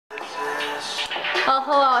Oh,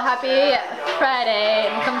 hello, happy Friday.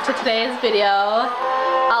 Welcome to today's video.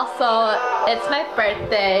 Also, it's my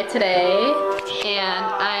birthday today, and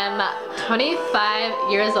I am 25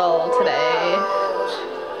 years old today.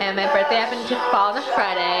 And my birthday happened to fall on a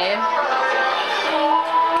Friday.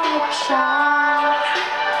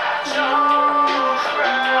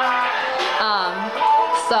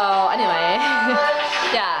 So anyway,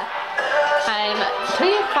 yeah, I'm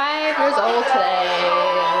 25 years old today.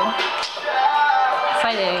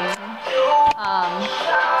 Exciting.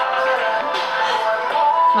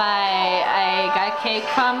 I got a cake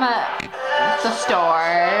from the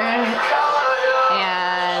store,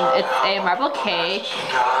 and it's a marble cake,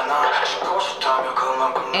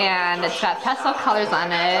 and it's got pastel colors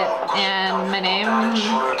on it, and my name,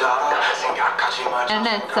 and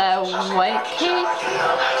it's a white cake,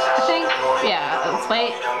 I think. Yeah, it's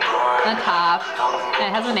white on the top, and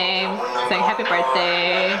it has a name saying happy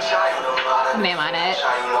birthday, name on it,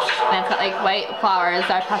 and it's got like white flowers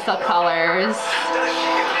that are pastel colors,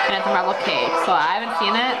 and it's a marble cake. So I haven't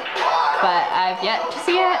seen it, but I've yet to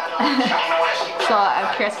see it. So I'm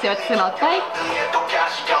curious to see what it's gonna look like.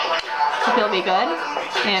 Hope it'll be good,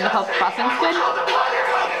 and hope the frosting's good.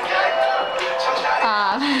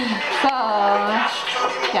 So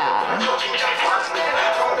yeah.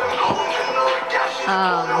 I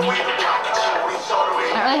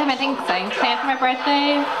don't really have anything exciting planned for my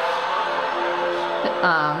birthday.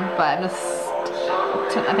 But I'm just,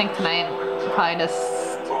 I think tonight I'll probably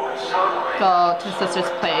just go to my sister's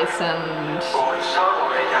place and,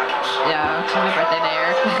 yeah, spend my birthday there.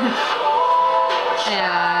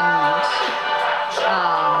 And,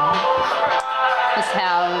 just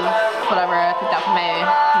have whatever I picked out for my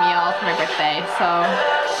meal for my birthday, so,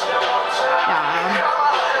 yeah.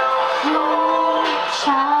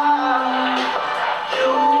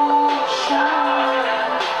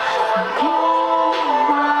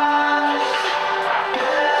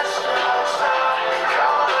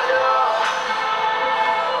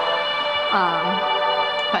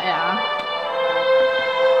 But yeah.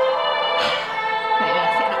 Maybe a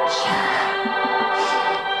sandwich.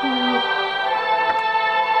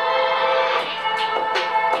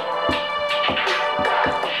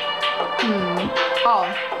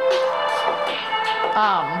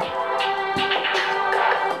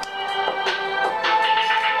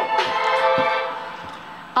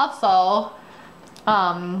 Also,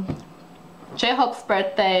 J-Hope's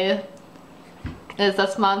birthday is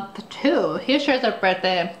this month too. He shares a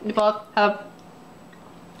birthday. We both have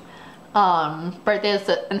birthdays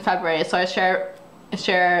in February, so I share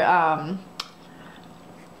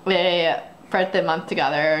a birthday month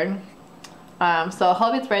together. So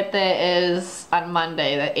Hobie's birthday is on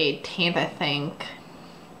Monday the 18th, I think.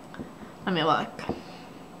 Let me look.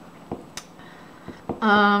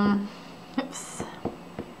 Oops.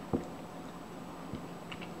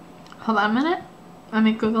 Hold on a minute. Let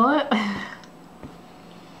me Google it. I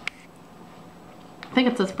think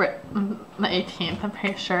it's this the 18th, I'm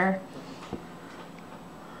pretty sure.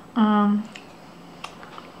 18th,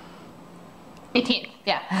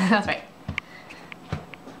 yeah, that's right.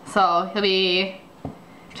 So he'll be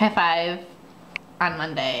 25 on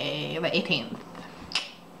Monday, the 18th.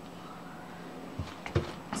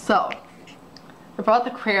 So, we're both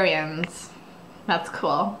Aquarians. That's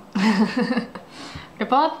cool. We're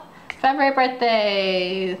both February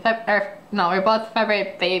birthday, no, we're both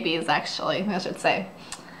February babies, actually, I should say.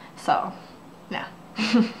 So, yeah,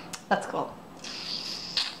 that's cool.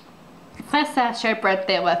 It's nice to share a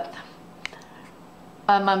birthday with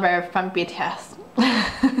a member from BTS.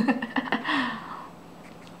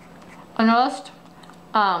 I noticed,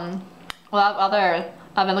 a lot of other,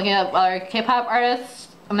 I've been looking at other K-pop artists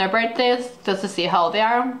on their birthdays just to see how old they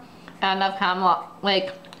are, and I've kind of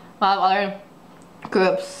like a lot of other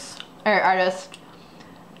groups or artists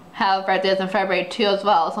have birthdays in February too as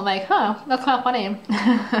well, so I'm like, huh, that's kind of funny.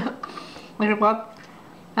 We both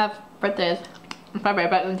have birthdays in February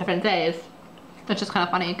but in different days, which is kind of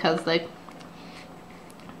funny because like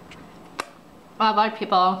a lot of other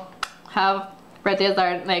people have birthdays that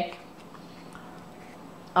are like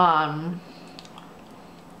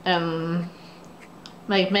in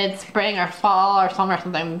like mid-spring or fall or summer or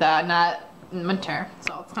something, that not in winter,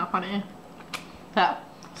 so it's kind of funny. Yeah,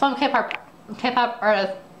 some K-pop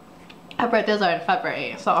artists have birthdays are in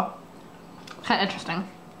February, so kind of interesting.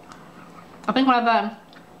 I think one of them,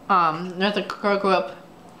 there's a girl group,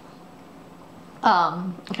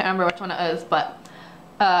 I can't remember which one it is, but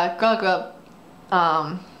girl group,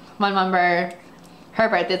 one member, her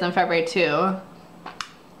birthday's in February too,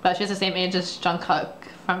 but she's the same age as Jungkook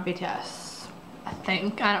from BTS, I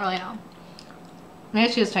think. I don't really know.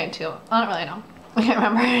 Maybe she was 22. I don't really know. I can't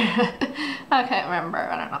remember. I can't remember.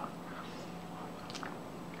 I don't know.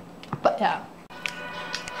 But yeah.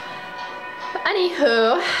 But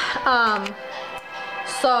anywho,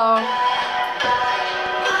 so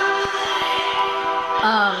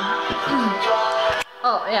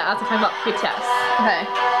oh yeah, I have to talk about BTS. Okay.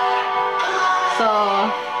 So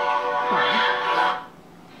hold on.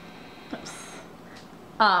 Oops.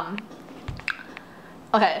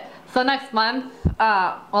 Okay, so next month,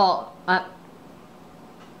 well, not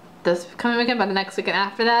this coming weekend, but the next weekend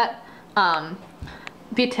after that,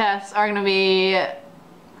 BTS are gonna be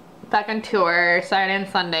back on tour Saturday and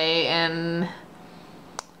Sunday in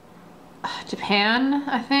Japan,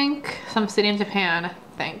 I think. Some city in Japan, I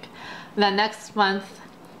think. And then next month,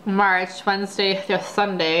 March, Wednesday through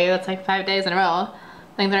Sunday, that's like 5 days in a row. I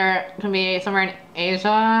think they're gonna be somewhere in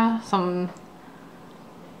Asia, some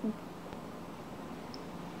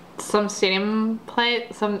stadium play,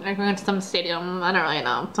 they're going to some stadium, I don't really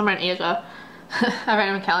know, somewhere in Asia. I have it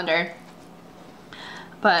on my calendar.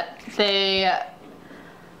 But they,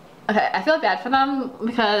 okay, I feel bad for them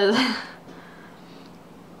because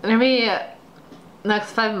maybe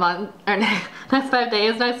next 5 months, or next 5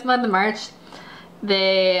 days next month in March,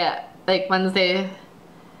 they, like Wednesday,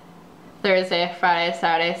 Thursday, Friday,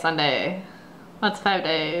 Saturday, Sunday, that's 5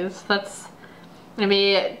 days. That's gonna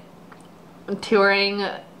be touring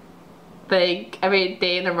like every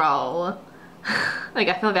day in a row. Like,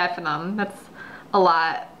 I feel bad for them. That's a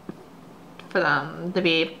lot for them to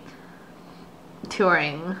be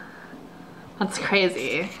touring. That's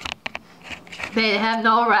crazy. They have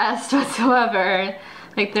no rest whatsoever.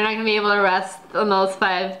 Like, they're not gonna be able to rest on those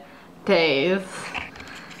 5 days.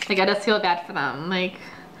 Like, I just feel bad for them. Like,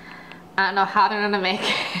 I don't know how they're gonna make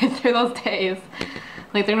it through those days.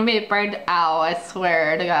 Like, they're gonna be burned out, I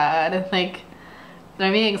swear to God. Like, they're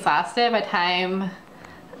gonna be exhausted by the time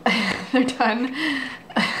they're done.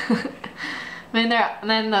 I mean,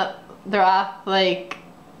 they're off like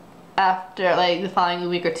after like the following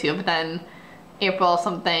week or two, but then April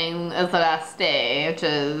something is the last day, which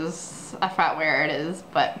is, I forgot where it is,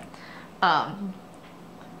 but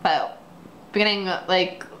beginning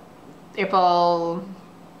like April,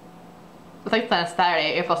 it's like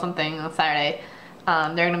Saturday, April something Saturday,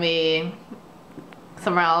 they're gonna be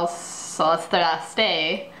somewhere else, so it's their last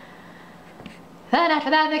day. Then after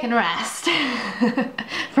that they can rest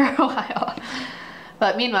for a while.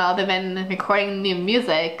 But meanwhile, they've been recording new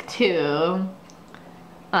music too.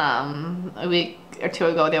 A week or two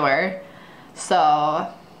ago they were. So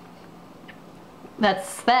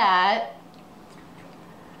that's that.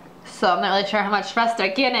 So I'm not really sure how much rest they're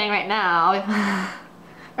getting right now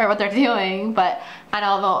or what they're doing, but I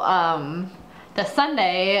know this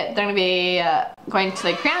Sunday they're gonna be going to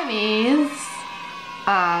the Grammys.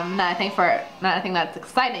 Not anything that's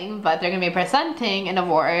exciting, but they're gonna be presenting an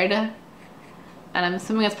award, and I'm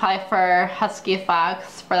assuming it's probably for Husky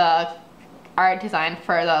Fox for the art design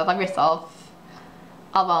for the Love Yourself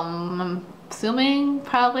album. I'm assuming,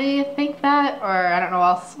 probably think that, or I don't know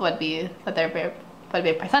what else would be that would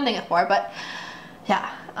be presenting it for, but yeah.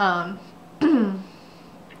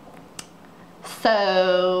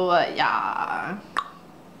 So yeah,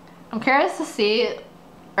 I'm curious to see,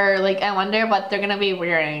 or like I wonder what they're gonna be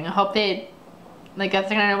wearing. I hope they, like, if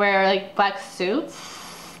they're gonna wear like black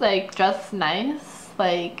suits, like dress nice,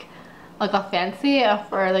 like look all fancy,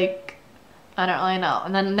 or like, I don't really know.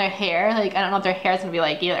 And then their hair, like I don't know what their hair is gonna be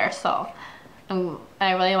like either. So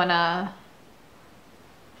I really wanna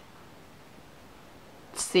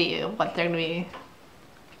see what they're gonna be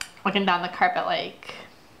looking down the carpet like.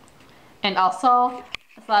 And also,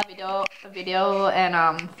 I saw a video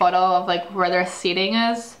and photo of like where their seating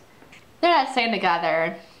is. They're not staying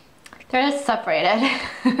together. They're just separated.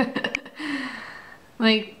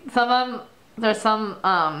 Like some of them, there's some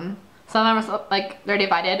of them are like they're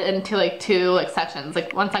divided into like 2 like sections.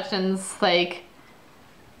 Like one section's like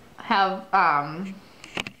have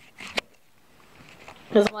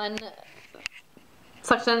there's one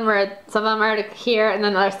section where some of them are here, and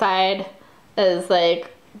then the other side is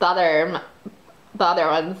like the other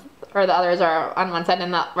ones, or the others are on one side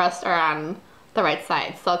and the rest are on the right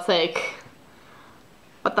side. So it's like,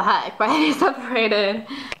 what the heck? Why are they separated?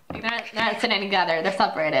 Like they're not sitting together, they're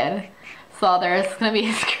separated. So they're just gonna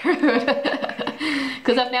be screwed.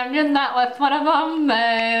 Because if Namjoon's not with one of them,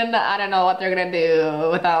 then I don't know what they're gonna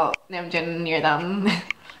do without Namjoon near them.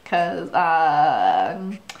 Because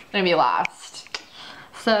they're gonna be lost.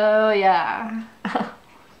 So yeah.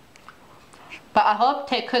 But I hope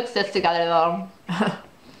Tae cooks this together though.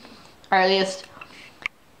 Or at least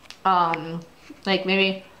like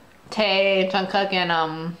maybe Tae, Jungkook, and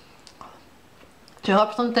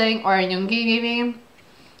J-Hope something, or Yoongi maybe,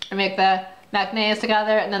 or make the McNays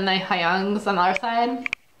together and then the Hyungs on the other side.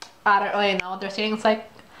 I don't really know what their seating's like,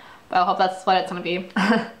 but I hope that's what it's gonna be.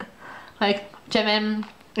 Like Jimin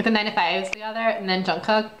with the 9 to 5s together, and then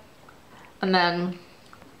Jungkook, and then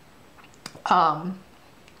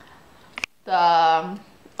the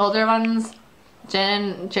older ones,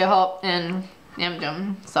 Jin, J-Hope, and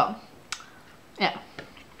Namjoon. So yeah,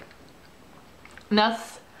 and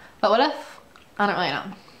that's. But what if? I don't really know.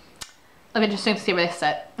 It'll be interesting to see where they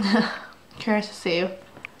sit. Curious to see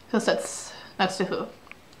who sits next to who.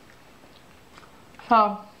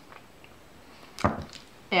 So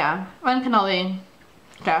yeah, one can only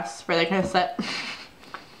guess where they're gonna sit.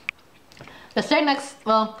 They're sitting next.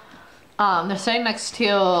 Well, they're sitting next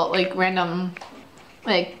to like random,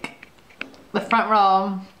 like the front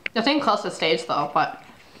row. They're sitting close to the stage though, but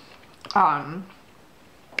no,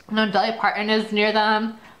 Dolly Parton is near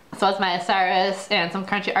them. So is Miley Cyrus and some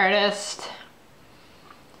country artist.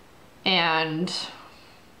 And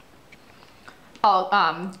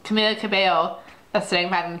Camila Cabello is sitting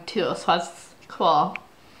by them too, so that's cool.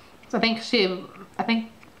 So I think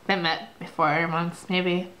they met before once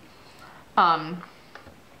maybe.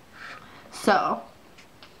 So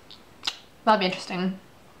that'll be interesting.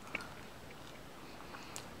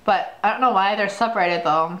 But I don't know why they're separated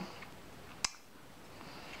though.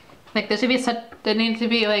 Like they need to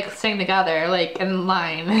be like sitting together, like in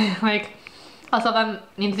line. Like also of them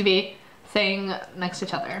need to be sitting next to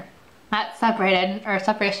each other. Not separated, or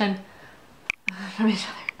separation from each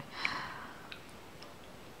other.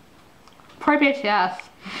 Poor BTS.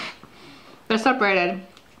 They're separated.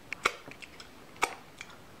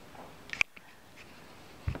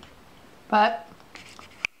 But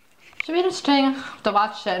should be interesting to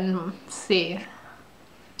watch it and see.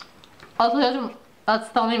 Also, that's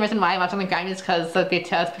the only reason why I'm watching the Grammys, because the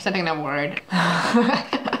BTS presenting an award.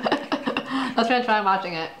 That's why I'm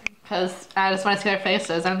watching it, because I just want to see their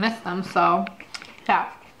faces and miss them. So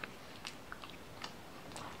yeah,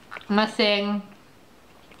 I'm missing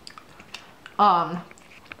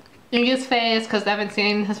Yoongi's face because I haven't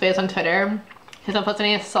seen his face on Twitter. He's not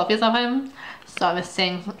posting any selfies of him, so I'm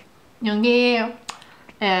missing Yoongi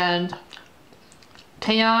and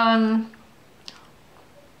Taeyeon,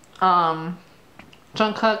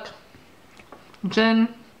 Jungkook, Jin.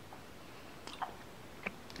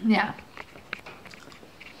 Yeah,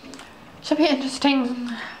 should be an interesting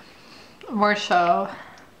award show.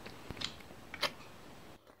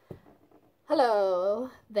 Hello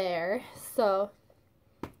there. So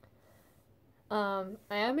I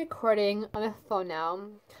am recording on my phone now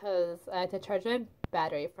because I had to charge my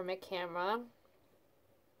battery for my camera.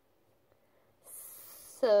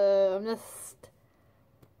 So I'm just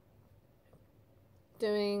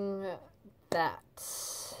doing that.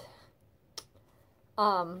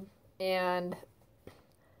 And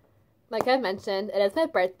like I mentioned, it is my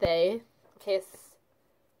birthday, in case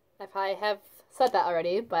I probably have said that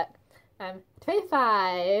already, but I'm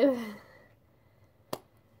 25.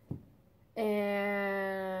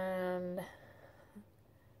 And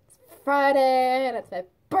it's Friday, and it's my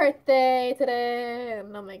birthday today,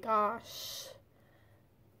 and oh my gosh,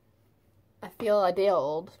 I feel a day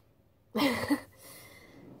old. I'm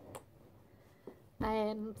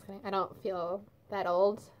just kidding. I don't feel that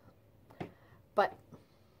old, but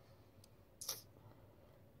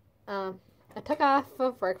I took off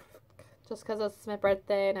of work just because it's my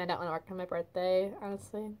birthday, and I don't want to work on my birthday,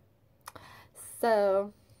 honestly.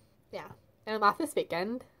 So yeah, and I'm off this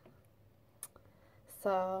weekend,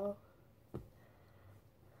 so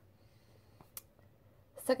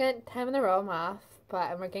second time in a row I'm off,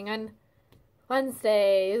 but I'm working on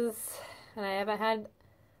Wednesdays, and I haven't had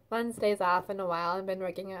Wednesdays off in a while. I've been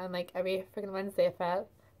working on like every freaking Wednesday for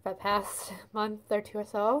the past month or two or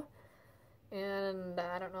so, and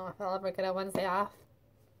I don't know if I'll ever get a Wednesday off,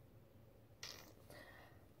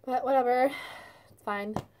 but whatever, it's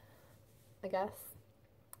fine, I guess.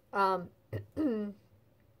 Oh,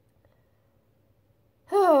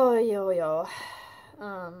 yo.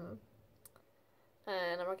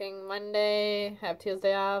 And I'm working Monday, I have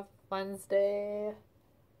Tuesday off, Wednesday,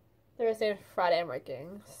 Thursday, and Friday I'm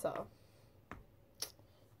working, so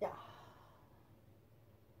yeah.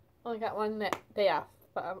 Only got one day off,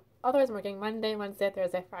 but otherwise I'm working Monday, Wednesday,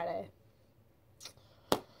 Thursday, Friday.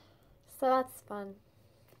 So that's fun.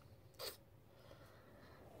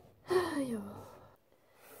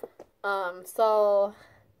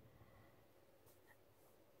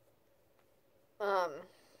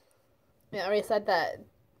 Yeah, I already said that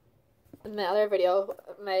in my other video,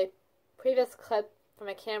 my previous clip from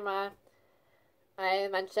my camera, I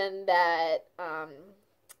mentioned that,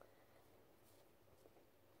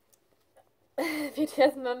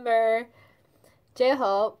 BTS member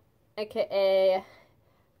J-Hope, aka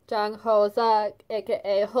Jung Ho-suk,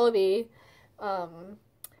 aka Hobie.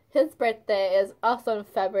 His birthday is also in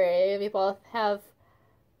February. We both have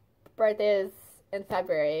birthdays in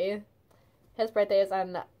February. His birthday is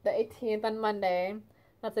on the 18th on Monday.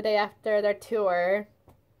 That's the day after their tour.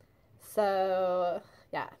 So,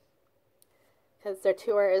 yeah. Because their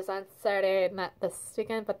tour is on Saturday, not this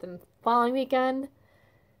weekend, but the following weekend.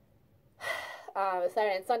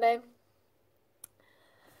 Saturday and Sunday.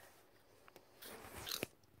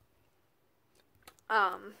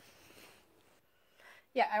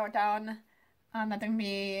 Yeah, I wrote down that they're going to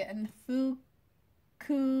be in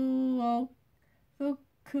Fukuoka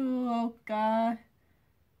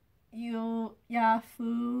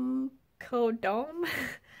Yafuko Dome.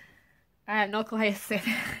 I have no clue how you say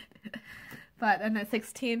that. But then the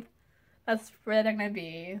 16th, that's where they're going to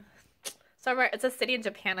be. Somewhere, it's a city in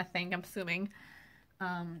Japan, I think, I'm assuming.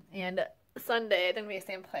 And Sunday, they're going to be the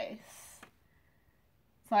same place.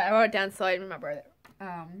 So I wrote it down so I remember it.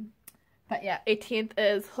 But yeah, 18th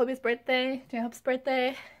is Hobie's birthday, J-Hope's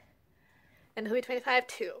birthday, and Hobie 25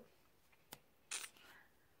 too.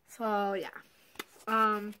 So yeah.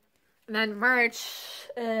 And then March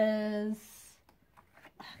is,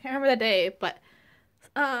 I can't remember the day, but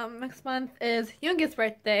next month is Yoongi's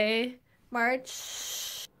birthday,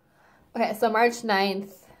 March. Okay, so March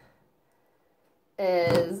 9th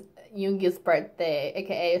is Yoongi's birthday,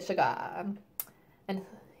 aka Suga. And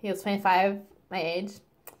he was 25, my age.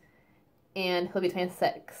 And he'll be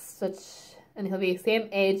 26, and he'll be the same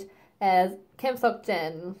age as Kim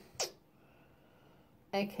Sok-jin,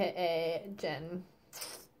 aka Jin.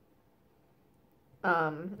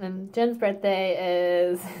 And Jin's birthday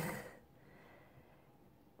is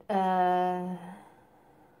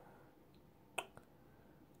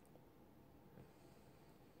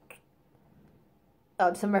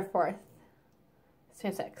December 4th. He's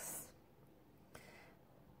 26.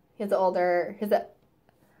 He's the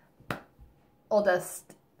oldest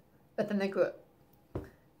within the group,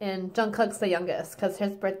 and Jungkook's the youngest because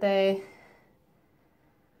his birthday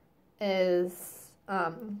is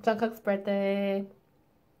Jungkook's birthday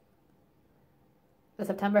is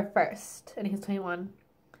September 1st, and he's 21.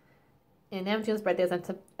 And Namjoon's birthday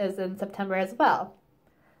is in September as well.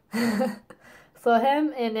 So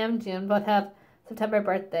him and Namjoon both have September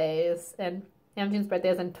birthdays, and Namjoon's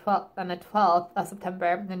birthday is on the 12th of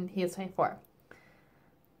September, and he is 24.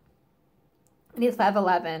 And he's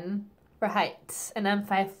 5'11" for height, and I'm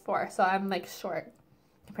 5'4", so I'm like short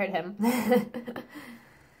compared to him.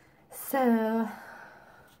 So,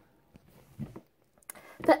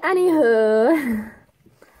 but anywho,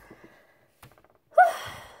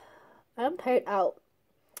 I'm tired out.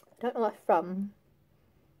 I don't know what from.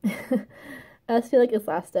 I just feel like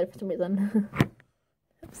exhausted for some reason.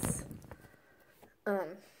 Oops.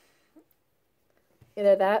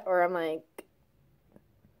 Either that or I'm like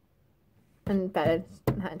in bed,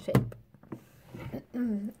 not in shape.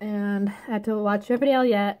 And I had to watch Riverdale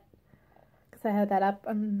yet because I had that up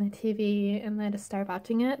on my TV and I had to start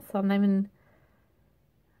watching it, so I'm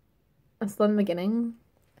still in the beginning,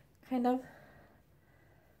 kind of.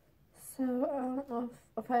 So I don't know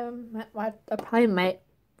if I probably might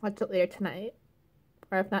watch it later tonight,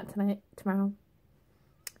 or if not tonight, tomorrow.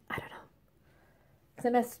 I don't know. Because I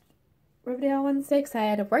missed Riverdale Wednesday because I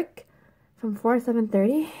had to work from 4 to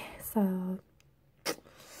 7:30, so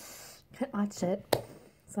couldn't watch it.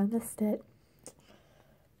 So I missed it.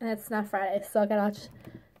 And it's not Friday, so I gotta watch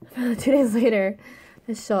 2 days later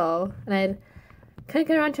the show. And I couldn't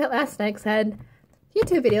get around to it last night because I had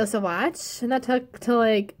YouTube videos to watch, and that took till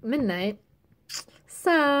like midnight.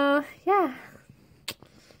 So yeah,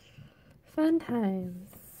 fun times.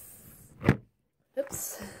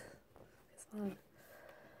 Oops.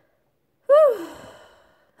 Whew.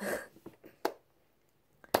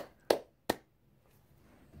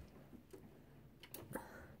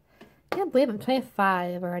 I can't believe I'm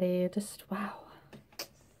 25 already. Just wow.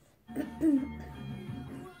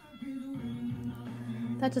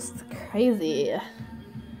 That's just crazy.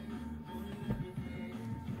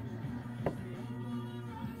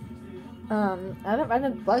 I haven't read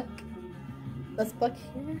a book. This book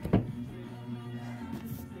here.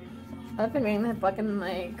 I've been reading that book in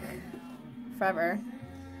like forever.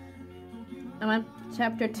 I'm on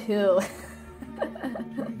chapter 2.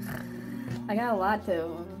 I got a lot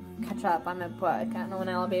to catch up on that book. I don't know when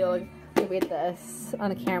I'll be able to read this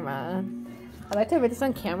on camera. I'd like to read this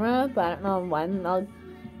on camera, but I don't know when I'll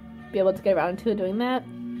be able to get around to doing that,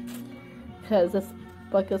 because this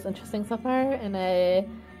book is interesting so far and I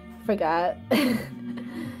forgot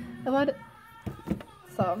about it.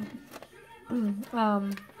 So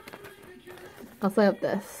Also have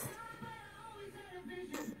this.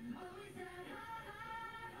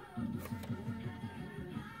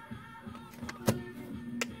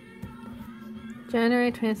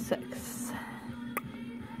 January 26th.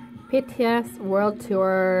 BTS World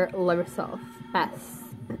Tour Love Yourself. S.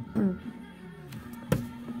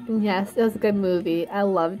 Yes, it was a good movie. I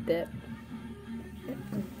loved it.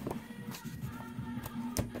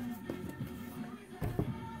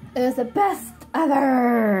 It was the best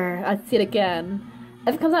ever! I'd see it again.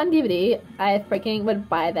 If it comes out on DVD, I freaking would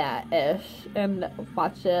buy that-ish and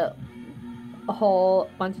watch it a whole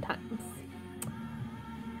bunch of times.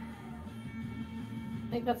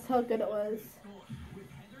 Like, that's how good it was.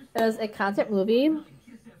 It was a concert movie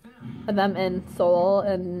of them in Seoul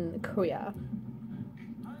in Korea.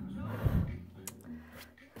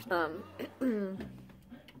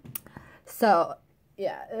 So,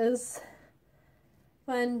 yeah, it was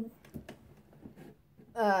when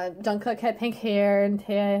Jungkook had pink hair and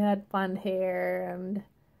Tae had blonde hair and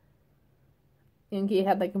Yoongi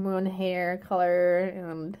had like maroon hair color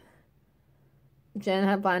and Jin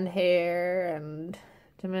had blonde hair and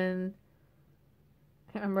Jimin,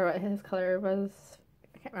 I can't remember what his color was.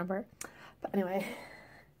 I can't remember. But anyway,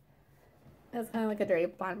 it was kind of like a dirty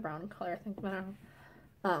blonde brown color, I think. I don't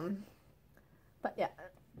know. But yeah.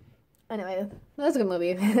 Anyway, that was a good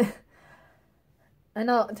movie. I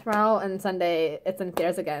know tomorrow and Sunday it's in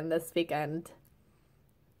theaters again this weekend.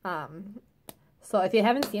 So if you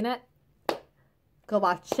haven't seen it, go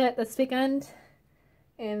watch it this weekend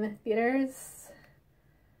in theaters,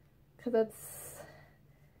 because it's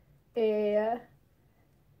a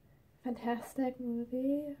fantastic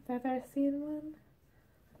movie if I've ever seen one.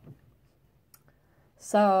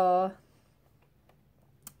 So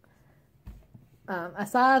I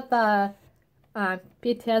saw the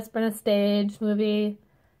BTS Burn a Stage movie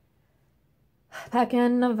back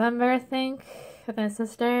in November, I think, with my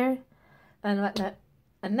sister, and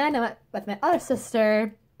then I went with my other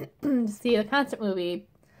sister to see the concert movie.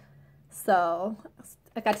 So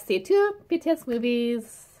I got to see 2 BTS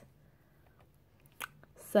movies.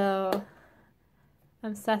 So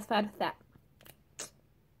I'm satisfied with that.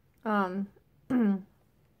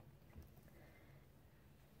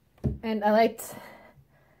 And I liked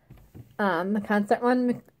the concert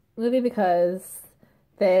movie because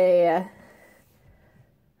they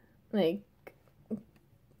like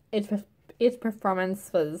each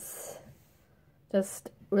performance was just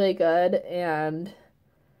really good, and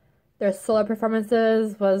their solo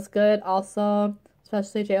performances was good also,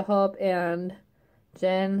 especially J-Hope and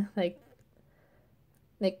Jin. Like,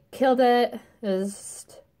 they killed it. It was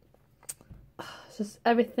just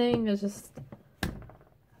everything is just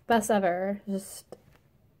best ever. Just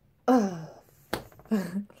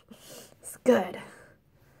it's good.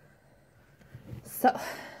 So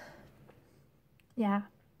yeah,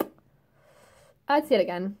 I'd see it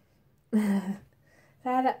again if I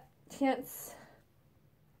had a chance,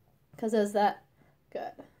 because it was that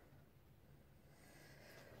good.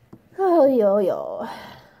 Oh yo.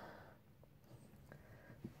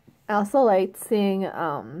 I also liked seeing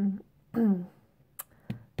my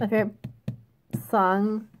favorite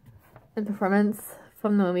song and performance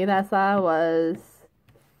from the movie that I saw was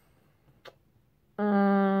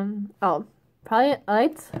probably I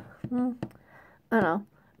liked I don't know,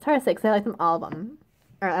 it's hard to say because I like them all of them,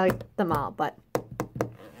 or I like them all, but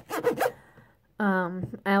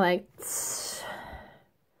I liked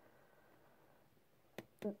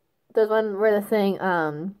there's one where they're saying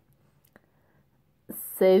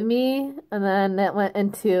Save Me, and then it went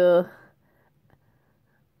into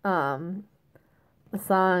a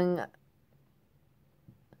song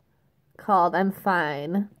called I'm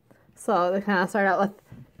Fine. So they kind of start out with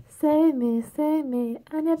Save me,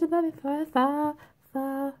 I need to love you before I fall.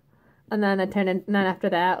 And then it turned in, and then after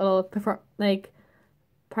that, it'll perform like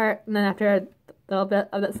part, and then after a little bit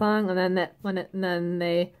of that song, and then it went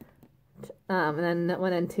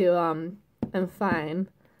into I'm Fine.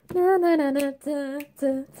 Na na na na da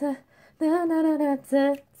da da na na na na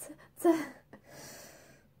da da.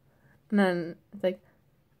 And then it's like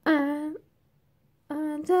I'm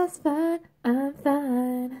just fine, I'm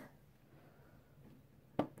fine.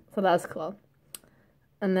 So that was cool.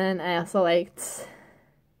 And then I also liked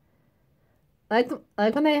I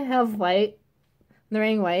like when they have white, they're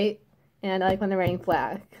wearing white, and I like when they're wearing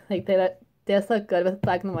black. Like they just look good with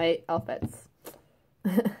black and white outfits.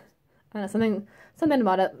 I don't know, something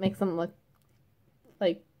about it makes them look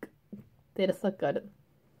like they just look good.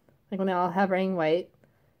 Like when they all have wearing white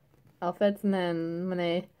outfits, and then when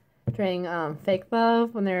they during Fake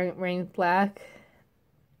Love, when they're wearing black,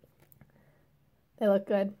 they look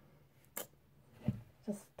good.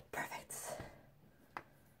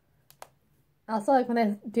 Also, like when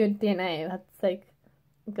I do DNA, that's like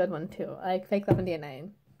a good one too. I like Fake Love and DNA.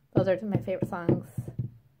 Those are my favorite songs.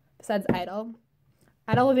 Besides Idol.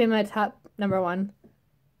 Idol would be my top number one.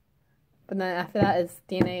 But then after that is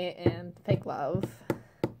DNA and Fake Love.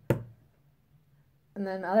 And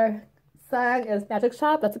then other song is Magic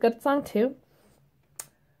Shop. That's a good song too.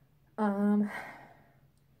 And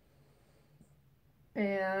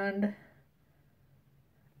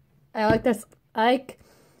I like this. I like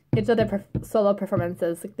each of their solo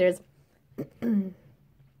performances. Like there's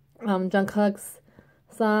Jungkook's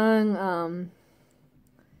song.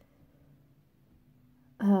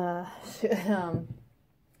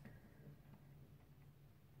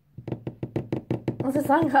 What's the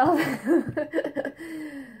song called?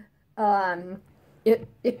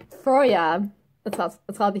 Euphoria. It's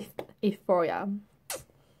called Euphoria.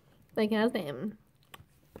 Like his name.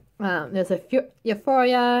 There's a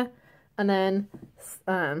Euphoria, and then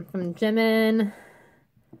from Jimin,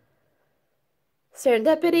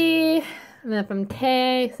 Serendipity, and then from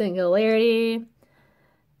Tae, Singularity,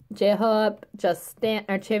 J-Hope,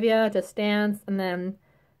 Trivia, Just Dance, and then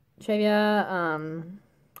Trivia,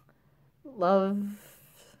 Love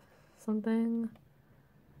something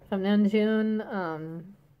from Namjoon,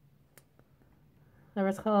 whatever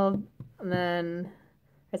it's called, and then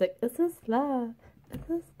it's like, is this love? Is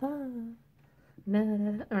this love?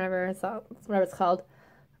 Nah, whatever it's called.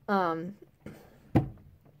 And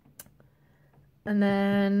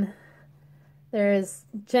then there's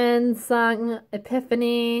Jen's song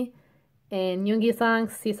Epiphany and Yoongi's song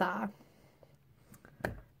Seesaw.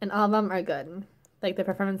 And all of them are good. Like the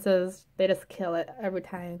performances, they just kill it every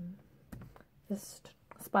time. Just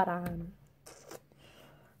spot on.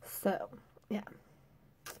 So, yeah.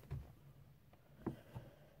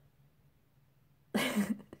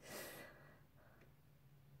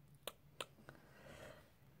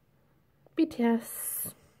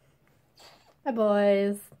 BTS. Hi,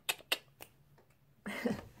 boys.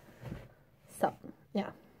 So,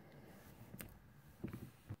 yeah.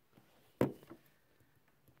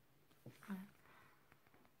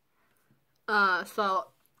 So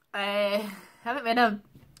I haven't made a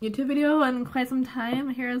YouTube video in quite some time.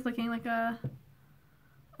 My hair is looking like a...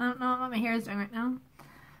 I don't know what my hair is doing right now.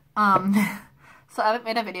 So I haven't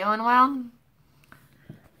made a video in a while.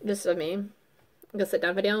 Just of me. Like a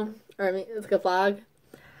sit-down video. Or I mean, it's like a vlog.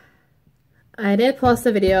 I did post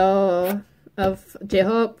a video of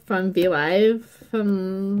J-Hope from V Live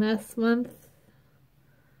from last month.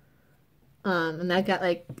 And that got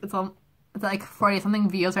like, it's like 40 something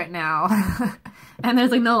views right now. And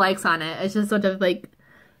there's like no likes on it. It's just sort of like,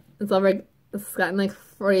 it's gotten like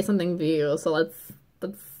 40 something views. So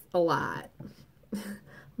that's a lot.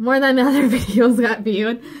 More than the other videos got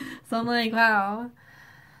viewed. So I'm like, wow.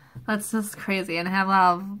 That's just crazy. And I have a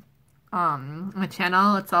lot of, my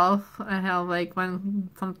channel itself, I have like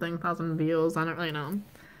 1-something thousand views. I don't really know.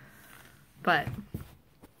 But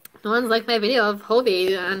no one's liked my video of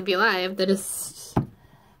Hovey on V Live. They just,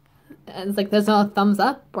 it's like there's no thumbs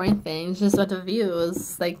up or anything. It's just what the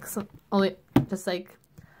views, like only just like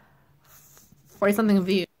 40 something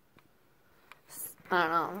views. I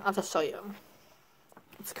don't know. I'll have to show you.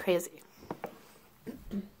 It's crazy.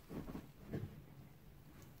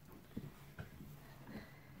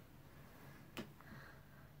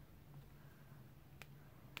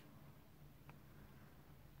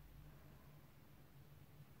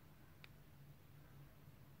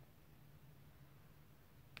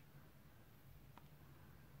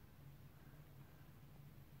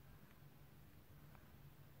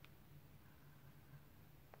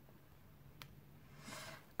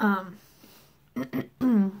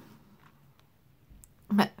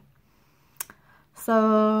 Okay.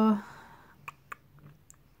 So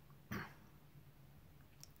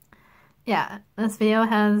yeah, this video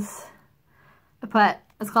has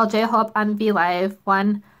it's called J-Hope on V Live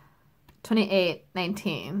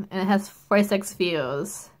 1/28/19, and it has 46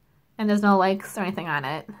 views, and there's no likes or anything on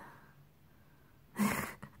it.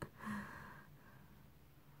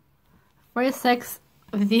 46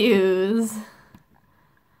 views.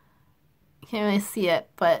 Can't really see it,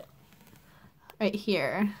 but right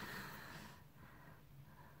here.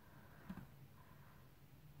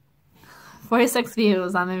 46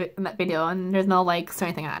 views on that video, and there's no likes or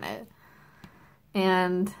anything on it.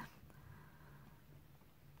 And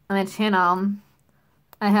on my channel,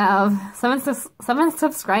 I have 7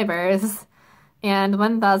 subscribers and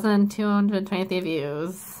 1,223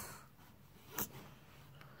 views.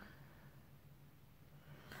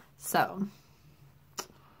 So,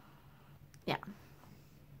 yeah.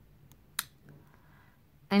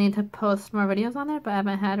 I need to post more videos on there, but I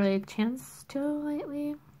haven't had really a chance to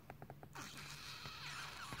lately.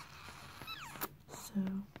 So,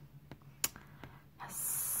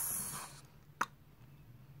 yes.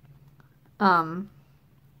 I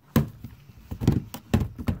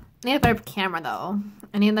need a better camera though.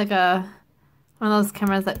 I need like one of those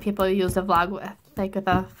cameras that people use to vlog with, like with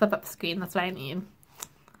a flip-up screen. That's what I need.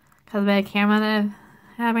 Because the camera that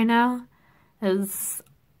I have right now is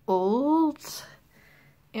old,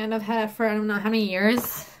 and I've had it for I don't know how many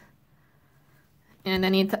years. And I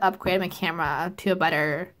need to upgrade my camera to a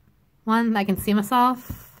better one that I can see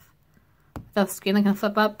myself. The screen I can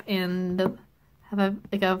flip up and have a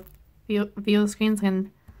view screen so I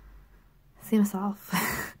can see myself.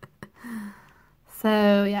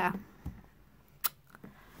 So yeah.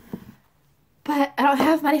 But I don't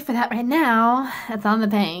have money for that right now. It's on the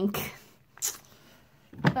bank.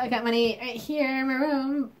 But I got money right here in my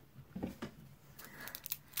room.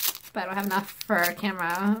 But I don't have enough for a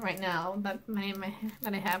camera right now. That money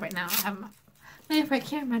that I have right now, I have enough money for a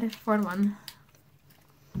camera to afford one.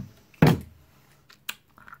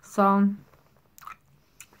 So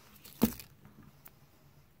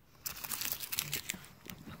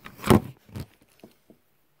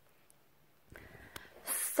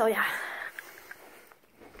yeah.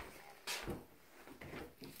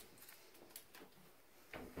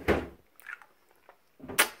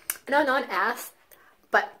 I know no one asked,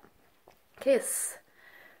 but in case,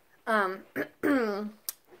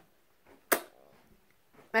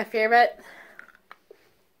 my favorite,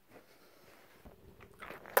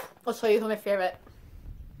 I'll show you who my favorite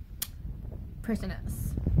person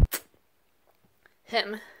is.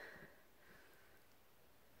 Him.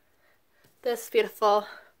 This beautiful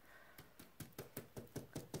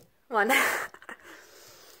one.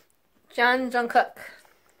 Jungkook.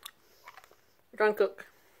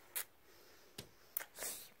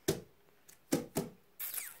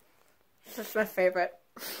 This is my favorite.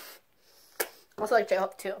 Also like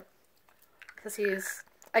J-Hope too. Because he's,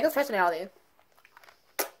 I like his personality.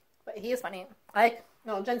 But he's funny.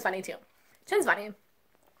 No, Jin's funny too. Jin's funny.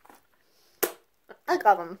 I like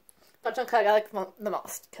all of them. But Jungkook I like the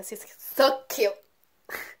most. Because he's so cute.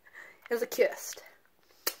 He's the cutest.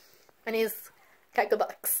 And he's got good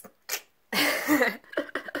looks.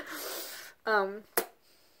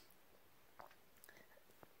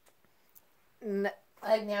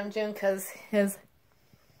 I like Namjoon because his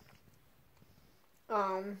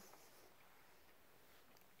I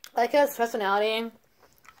like his personality.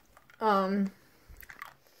 I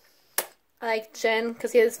like Jin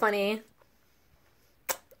because he is funny.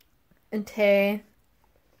 And Tae,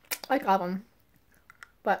 I like all of them.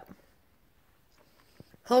 But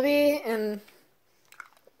Hobi and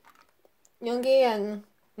Yoongi and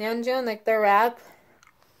Namjoon, like their rap,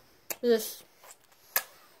 just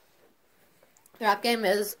the rap game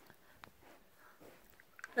is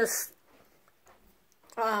just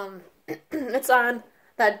it's on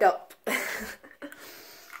that dope.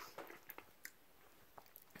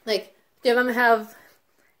 Like two of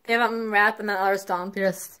them rap and the others don't. They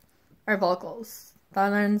just are vocals. The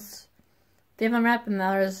others, two of them rap and the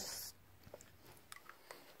others.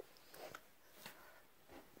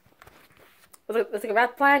 It's like a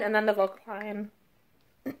rap line and then the vocal line.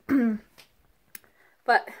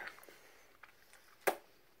 But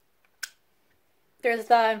there's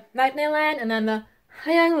the Magne line and then the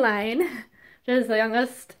Hyung line, which is the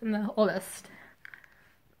youngest and the oldest.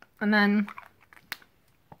 And then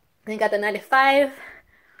you got the 95,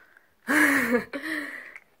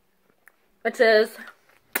 which is,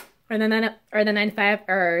 or the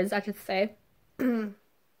 95ers, I should say, who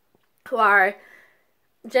are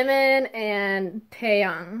Jimin and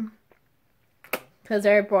Taeyong, because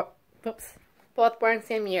they're both born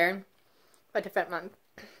same year, but different month.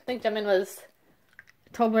 I think Jimin was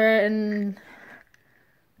October and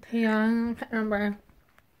Taeyong, I can't remember.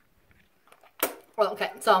 Well,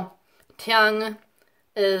 okay, so Taeyong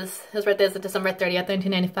his birthday is December 30th,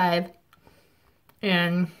 1995,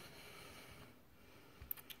 and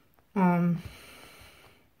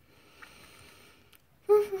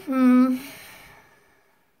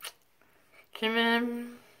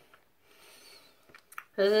Jimin,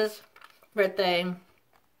 his birthday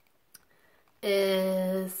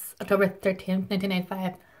is October 13th,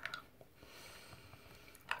 1995.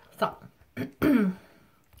 So,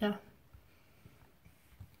 yeah.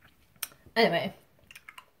 Anyway,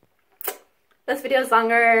 this video is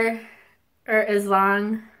longer, or is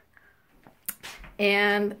long,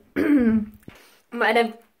 and I'm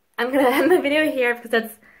gonna end the video here because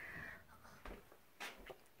it's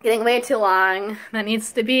getting way too long. That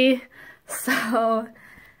needs to be. So,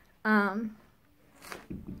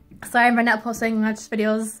 sorry for not posting much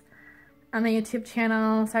videos on my YouTube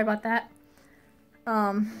channel. Sorry about that.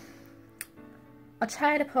 I'll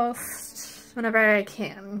try to post whenever I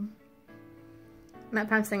can. I'm not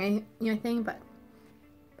promising anything, but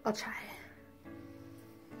I'll try.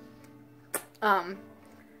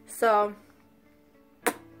 So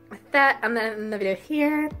with that, I'm gonna end the video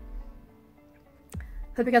here.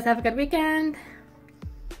 Hope you guys have a good weekend.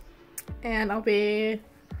 And I'll be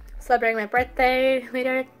celebrating my birthday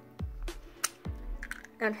later.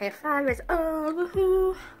 I'm 5 years old,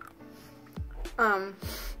 woohoo!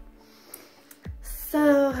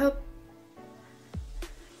 So hope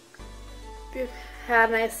you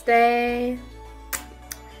have a nice day,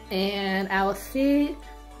 and I will see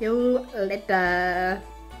you later.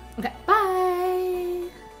 Okay, bye!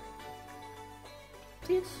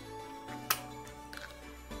 Peace.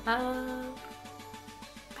 Bye.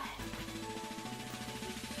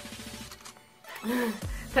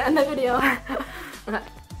 To end the video. Okay,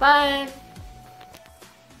 bye!